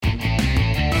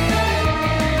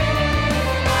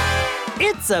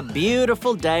It's a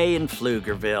beautiful day in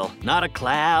Pflugerville. Not a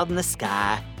cloud in the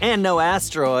sky, and no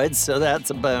asteroids, so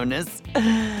that's a bonus.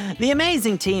 The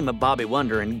amazing team of Bobby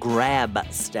Wonder and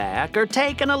Grabstack are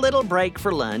taking a little break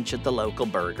for lunch at the local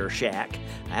Burger Shack.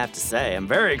 I have to say, I'm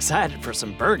very excited for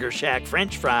some Burger Shack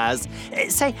French fries.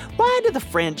 Say, why do the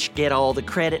French get all the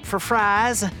credit for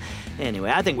fries?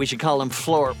 Anyway, I think we should call them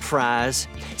Florp fries.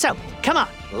 So, come on,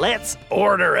 let's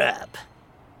order up.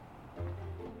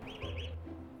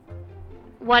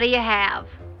 What do you have?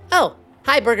 Oh,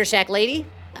 hi, Burger Shack lady.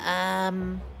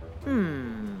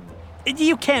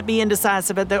 You can't be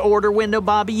indecisive at the order window,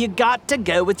 Bobby. You got to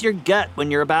go with your gut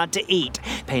when you're about to eat.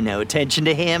 Pay no attention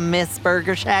to him, Miss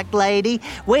Burger Shack lady.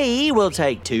 We will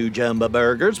take 2 jumbo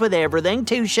burgers with everything,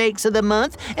 2 shakes of the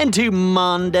month, and 2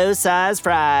 Mondo-sized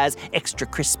fries. Extra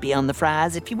crispy on the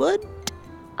fries, if you would.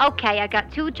 Okay, I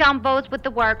got 2 jumbos with the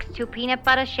works, 2 peanut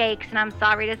butter shakes, and I'm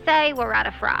sorry to say we're out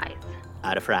of fries.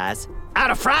 Out of fries? Out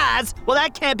of fries? Well,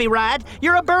 that can't be right.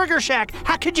 You're a Burger Shack.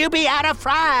 How could you be out of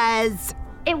fries?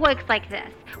 It works like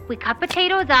this. We cut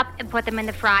potatoes up and put them in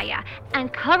the fryer.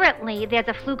 And currently, there's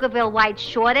a Pflugerville-wide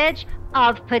shortage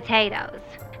of potatoes.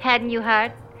 Hadn't you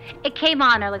heard? It came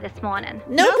on early this morning.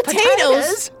 No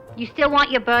potatoes? You still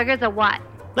want your burgers or what?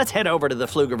 Let's head over to the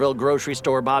Pflugerville grocery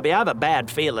store, Bobby. I have a bad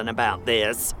feeling about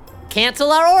this.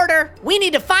 Cancel our order. We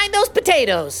need to find those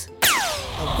potatoes.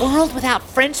 A world without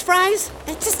French fries?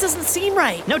 That just doesn't seem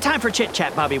right. No time for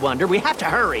chit-chat, Bobby Wonder. We have to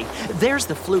hurry. There's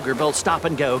the Pflugerville Stop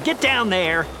and Go. Get down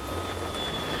there.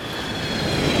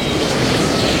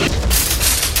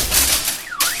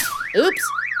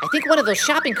 Oops. I think one of those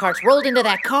shopping carts rolled into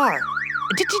that car.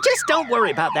 Just don't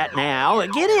worry about that now.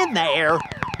 Get in there.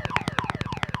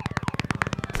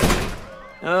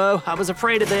 Oh, I was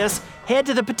afraid of this. Head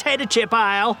to the potato chip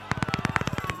aisle.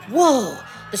 Whoa.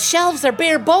 The shelves are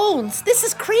bare bones. This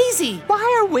is crazy.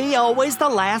 Why are we always the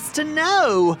last to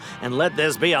know? And let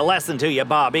this be a lesson to you,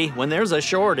 Bobby. When there's a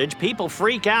shortage, people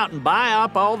freak out and buy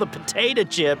up all the potato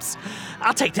chips.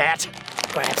 I'll take that.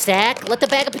 Grabstack, let the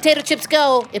bag of potato chips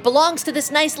go. It belongs to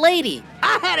this nice lady.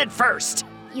 I had it first.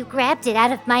 You grabbed it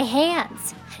out of my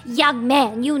hands. Young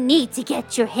man, you need to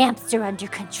get your hamster under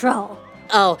control.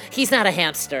 Oh, he's not a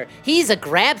hamster. He's a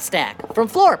Grabstack from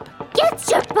Florp. Get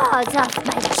your paws off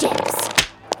my chips.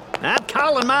 I'm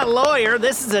calling my lawyer.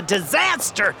 This is a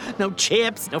disaster. No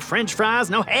chips, no French fries,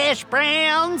 no hash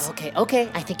browns. Okay.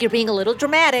 I think you're being a little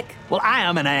dramatic. Well, I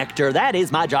am an actor. That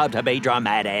is my job to be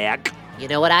dramatic. You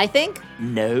know what I think?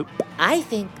 Nope. I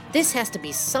think this has to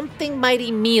be something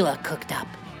Mighty Mila cooked up.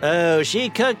 Oh, she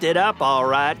cooked it up all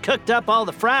right. Cooked up all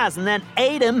the fries and then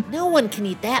ate them. No one can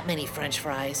eat that many French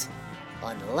fries.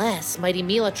 Unless Mighty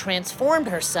Mila transformed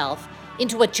herself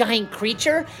into a giant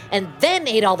creature and then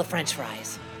ate all the French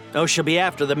fries. Oh, she'll be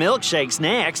after the milkshakes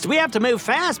next. We have to move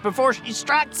fast before she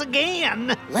strikes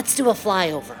again. Let's do a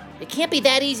flyover. It can't be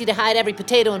that easy to hide every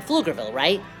potato in Pflugerville,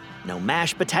 right? No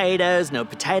mashed potatoes, no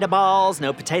potato balls,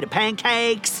 no potato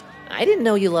pancakes. I didn't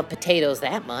know you loved potatoes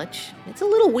that much. It's a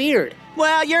little weird.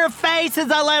 Well, your face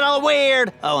is a little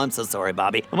weird. Oh, I'm so sorry,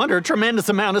 Bobby. I'm under a tremendous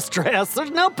amount of stress.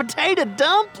 There's no potato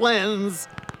dumplings.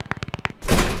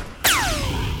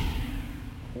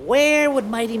 Where would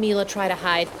Mighty Mila try to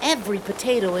hide every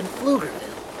potato in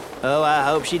Pflugerville? Oh, I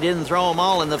hope she didn't throw them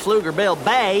all in the Pflugerville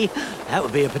Bay. That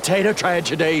would be a potato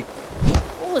tragedy.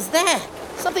 What was that?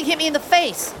 Something hit me in the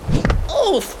face.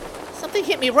 Oof! Something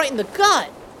hit me right in the gut.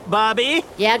 Bobby?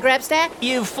 Yeah, Grabstack?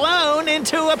 You've flown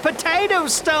into a potato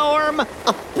storm.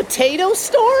 A potato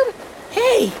storm?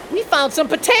 Hey, we found some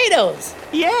potatoes.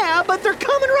 Yeah, but they're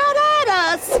coming right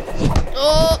at us.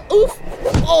 Oof.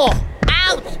 Oh,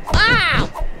 ouch.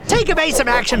 Ow. Take evasive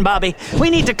action, Bobby. We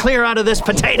need to clear out of this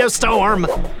potato storm.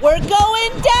 We're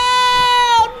going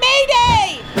down!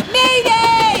 Mayday!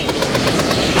 Mayday!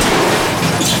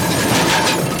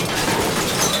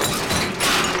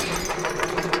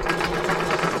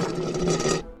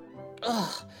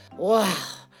 Oh, wow.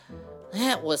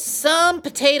 That was some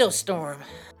potato storm.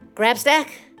 Grabstack?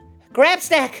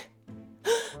 Grabstack!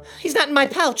 He's not in my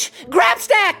pouch.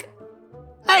 Grabstack!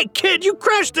 Hey, kid, you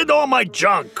crashed into all my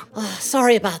junk.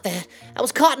 Sorry about that. I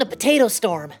was caught in a potato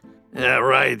storm. Yeah,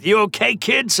 right. You okay,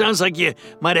 kid? Sounds like you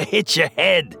might have hit your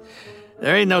head.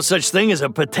 There ain't no such thing as a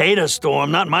potato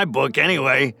storm, not in my book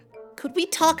anyway. Could we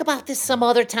talk about this some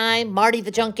other time, Marty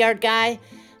the junkyard guy?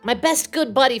 My best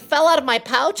good buddy fell out of my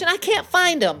pouch and I can't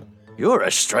find him. You're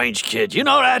a strange kid, you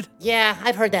know that? Yeah,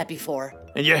 I've heard that before.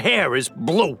 And your hair is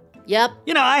blue. Yep.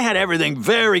 You know, I had everything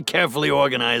very carefully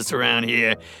organized around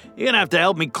here. You're gonna have to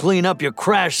help me clean up your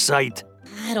crash site.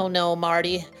 I don't know,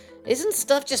 Marty. Isn't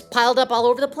stuff just piled up all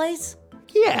over the place?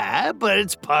 Yeah, but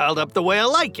it's piled up the way I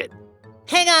like it.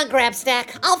 Hang on,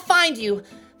 Grabstack. I'll find you.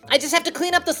 I just have to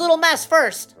clean up this little mess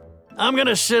first. I'm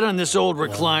gonna sit on this old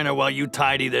recliner while you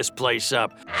tidy this place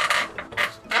up.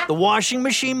 The washing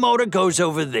machine motor goes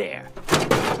over there.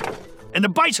 And the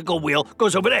bicycle wheel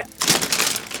goes over there.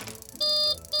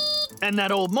 And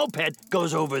that old moped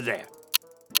goes over there.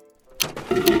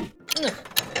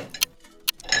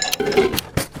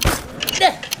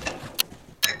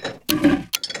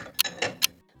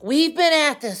 We've been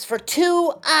at this for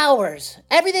 2 hours.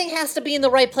 Everything has to be in the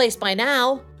right place by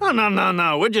now. Oh,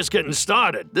 no. We're just getting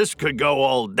started. This could go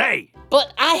all day.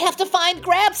 But I have to find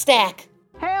Grabstack.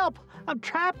 Help! I'm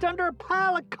trapped under a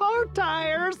pile of car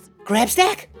tires.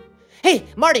 Grabstack? Hey,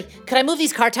 Marty, could I move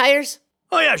these car tires?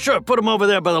 Oh, yeah, sure. Put them over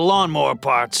there by the lawnmower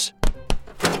parts.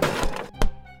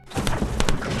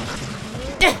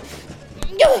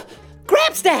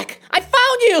 Grabstack! I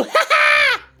found you! Ha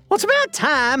ha! Well, it's about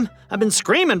time. I've been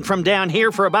screaming from down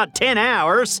here for about 10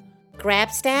 hours.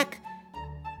 Grabstack,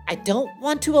 I don't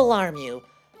want to alarm you,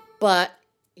 but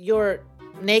you're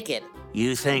naked.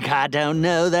 You think I don't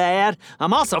know that?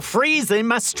 I'm also freezing.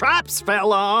 My stripes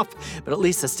fell off. But at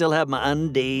least I still have my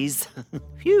undies.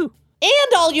 Phew.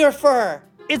 And all your fur.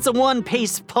 It's a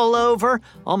one-piece pullover.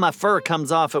 All my fur comes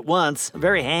off at once.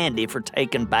 Very handy for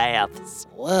taking baths.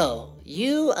 Whoa,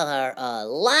 you are a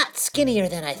lot skinnier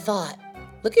than I thought.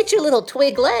 Look at your little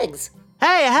twig legs. Hey,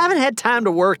 I haven't had time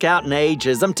to work out in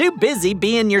ages. I'm too busy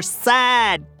being your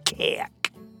sidekick.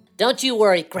 Don't you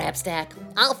worry, Grabstack.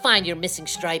 I'll find your missing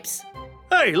stripes.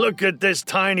 Hey, look at this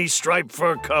tiny striped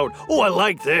fur coat. Oh, I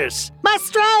like this. My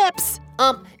stripes!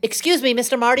 Excuse me,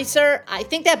 Mr. Marty, sir. I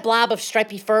think that blob of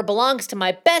stripy fur belongs to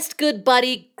my best good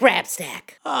buddy,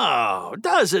 Grabstack. Oh,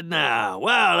 does it now?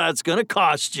 Well, that's gonna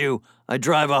cost you. I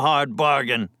drive a hard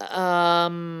bargain.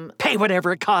 Pay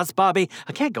whatever it costs, Bobby.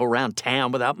 I can't go around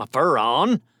town without my fur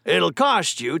on. It'll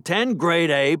cost you 10 grade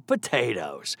A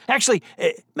potatoes. Actually,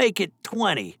 make it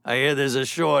 20. I hear there's a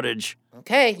shortage.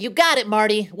 Okay, you got it,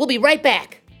 Marty. We'll be right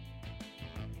back.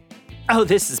 Oh,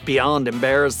 this is beyond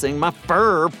embarrassing. My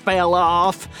fur fell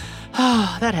off.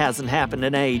 Oh, that hasn't happened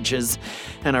in ages.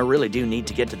 And I really do need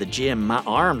to get to the gym. My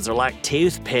arms are like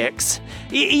toothpicks.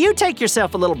 You take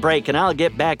yourself a little break and I'll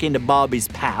get back into Bobby's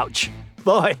pouch.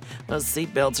 Boy, those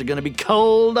seatbelts are gonna be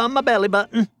cold on my belly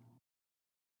button.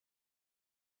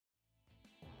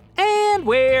 And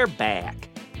we're back.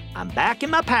 I'm back in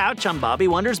my pouch on Bobby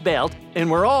Wonder's belt, and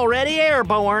we're already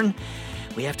airborne.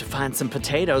 We have to find some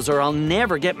potatoes or I'll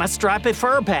never get my stripy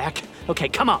fur back. Okay,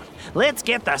 come on. Let's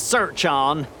get the search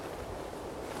on.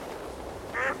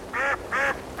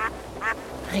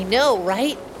 I know,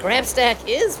 right? Grabstack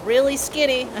is really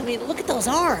skinny. I mean, look at those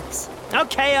arms.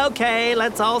 Okay,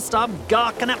 let's all stop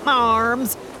gawking at my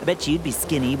arms. I bet you'd be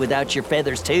skinny without your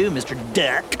feathers too, Mr.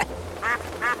 Duck.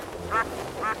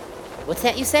 What's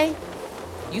that you say?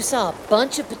 You saw a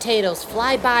bunch of potatoes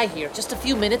fly by here just a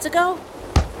few minutes ago?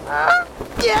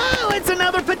 Yeah, it's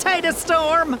another potato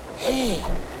storm. Hey,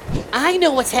 I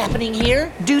know what's happening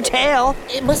here. Do tell.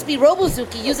 It must be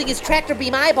Robozuki using his tractor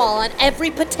beam eyeball on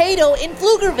every potato in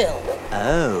Pflugerville.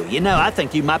 Oh, I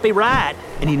think you might be right.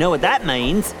 And you know what that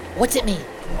means? What's it mean?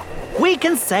 We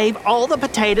can save all the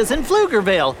potatoes in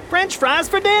Pflugerville. French fries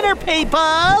for dinner,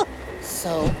 people!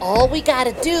 So all we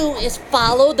gotta do is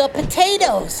follow the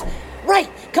potatoes. Right,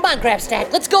 come on,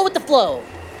 Grabstack, let's go with the flow.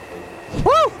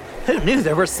 Woo! Who knew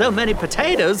there were so many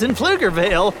potatoes in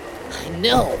Pflugerville? I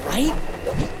know, right?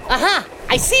 Aha!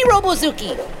 I see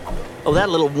Robozuki! Oh, that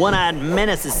little one-eyed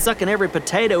menace is sucking every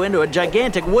potato into a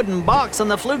gigantic wooden box on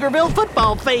the Pflugerville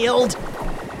football field.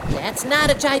 That's not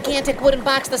a gigantic wooden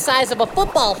box the size of a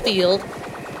football field.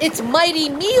 It's Mighty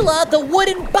Mila, the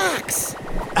wooden box.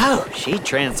 Oh, she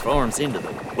transforms into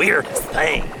the weirdest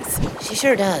things. She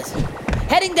sure does.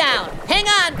 Heading down. Hang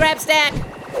on, Grabstack.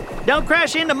 Don't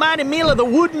crash into Mighty Mila, the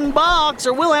wooden box,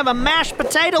 or we'll have a mashed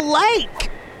potato lake.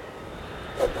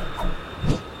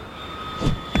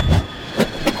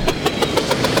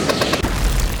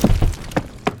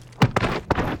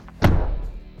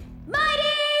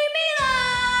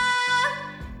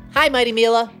 Hi, Mighty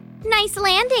Mila. Nice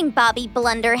landing, Bobby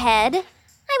Blunderhead.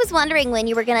 I was wondering when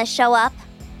you were gonna show up.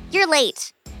 You're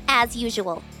late, as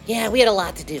usual. Yeah, we had a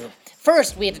lot to do.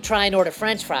 First, we had to try and order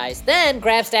French fries. Then,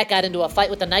 Grabstack got into a fight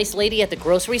with a nice lady at the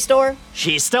grocery store.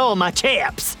 She stole my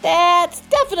chips. That's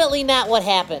definitely not what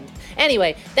happened.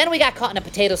 Anyway, then we got caught in a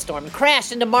potato storm and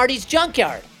crashed into Marty's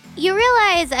junkyard. You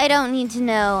realize I don't need to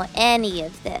know any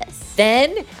of this.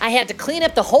 Then, I had to clean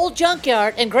up the whole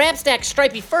junkyard and Grabstack's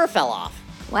stripy fur fell off.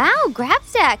 Wow,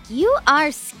 Grabstack, you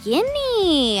are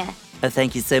skinny.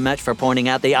 Thank you so much for pointing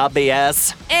out the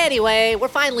obvious. Anyway, we're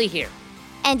finally here.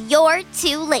 And you're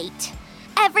too late.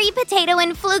 every potato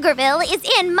in Pflugerville is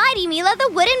in Mighty Mila the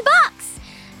wooden box.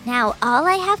 Now all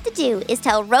I have to do is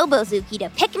tell Robozuki to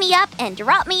pick me up and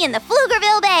drop me in the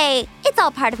Pflugerville Bay. It's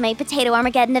all part of my Potato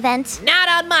Armageddon event. Not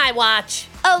on my watch.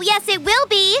 Oh yes, it will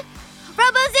be.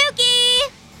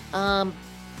 Robozuki!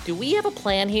 Do we have a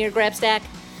plan here, Grabstack?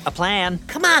 A plan?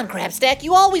 Come on, Grabstack,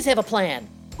 you always have a plan.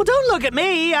 Well, don't look at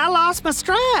me. I lost my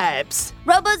stripes.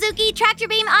 Robozuki Tractor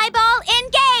Beam Eyeball,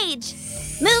 engage!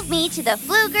 Move me to the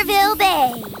Pflugerville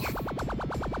Bay.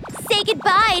 Say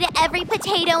goodbye to every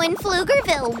potato in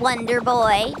Pflugerville, Wonder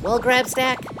Boy. Well,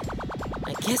 Grabstack,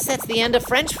 I guess that's the end of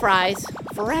French fries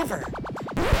forever.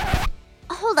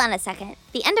 Hold on a second.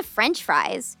 The end of French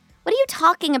fries? What are you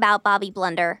talking about, Bobby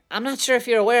Blunder? I'm not sure if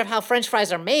you're aware of how French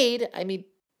fries are made. I mean,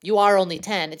 you are only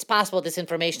 10. It's possible this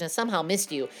information has somehow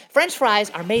missed you. French fries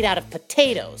are made out of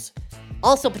potatoes.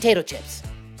 Also potato chips.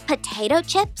 Potato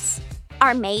chips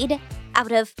are made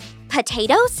out of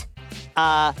potatoes?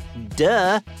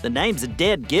 Duh. The name's a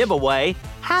dead giveaway.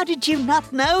 How did you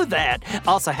not know that?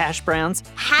 Also hash browns.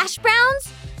 Hash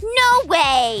browns? No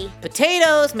way!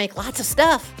 Potatoes make lots of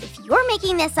stuff. If you're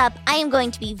making this up, I am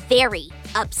going to be very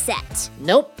upset.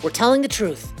 Nope, we're telling the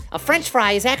truth. A French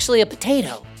fry is actually a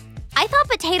potato. I thought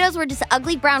potatoes were just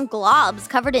ugly brown globs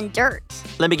covered in dirt.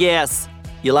 Let me guess.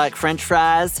 You like French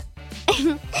fries?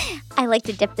 I like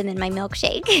to dip them in my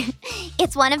milkshake.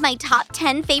 It's one of my top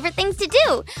 10 favorite things to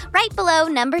do, right below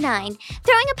number 9,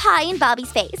 throwing a pie in Bobby's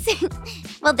face.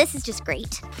 Well, this is just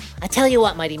great. I tell you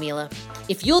what, Mighty Mila,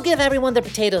 if you'll give everyone their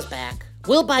potatoes back,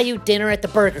 we'll buy you dinner at the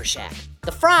Burger Shack.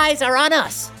 The fries are on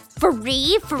us.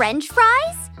 Free French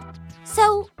fries?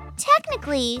 So,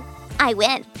 technically, I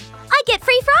win. I get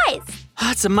free fries.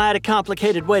 That's a mighty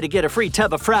complicated way to get a free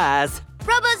tub of fries.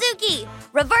 Robozuki,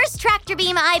 reverse tractor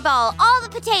beam eyeball all the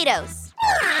potatoes.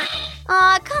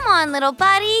 Aw, come on, little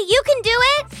buddy. You can do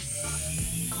it.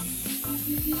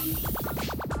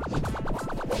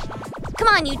 Come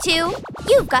on, you two.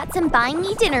 You've got some buy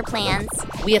me dinner plans.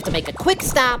 We have to make a quick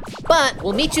stop, but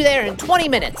we'll meet you there in 20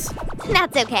 minutes.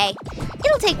 That's okay.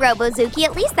 It'll take Robozuki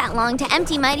at least that long to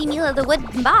empty Mighty Mila the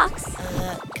wooden box.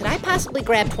 Could I possibly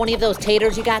grab 20 of those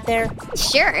taters you got there?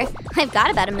 Sure. I've got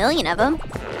about 1 million of them.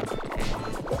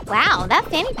 Wow, that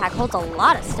fanny pack holds a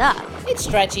lot of stuff. It's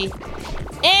stretchy.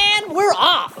 And we're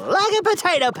off! Like a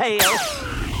potato peel.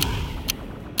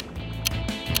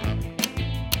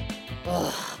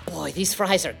 Oh, boy, these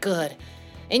fries are good.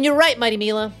 And you're right, Mighty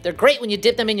Mila. They're great when you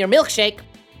dip them in your milkshake.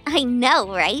 I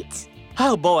know, right?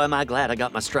 Oh boy, am I glad I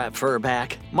got my striped fur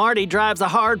back. Marty drives a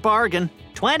hard bargain.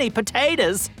 20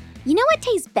 potatoes. You know what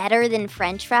tastes better than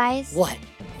French fries? What?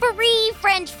 Free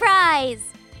French fries!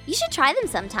 You should try them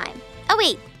sometime. Oh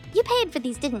wait, you paid for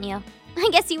these, didn't you? I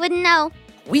guess you wouldn't know.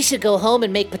 We should go home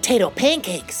and make potato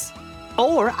pancakes.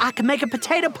 Or I can make a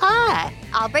potato pie.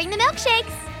 I'll bring the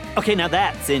milkshakes. Okay, now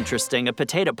that's interesting. A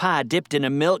potato pie dipped in a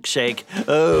milkshake.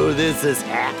 Oh, this is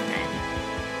happening.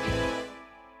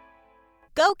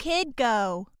 Go, kid,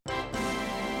 go.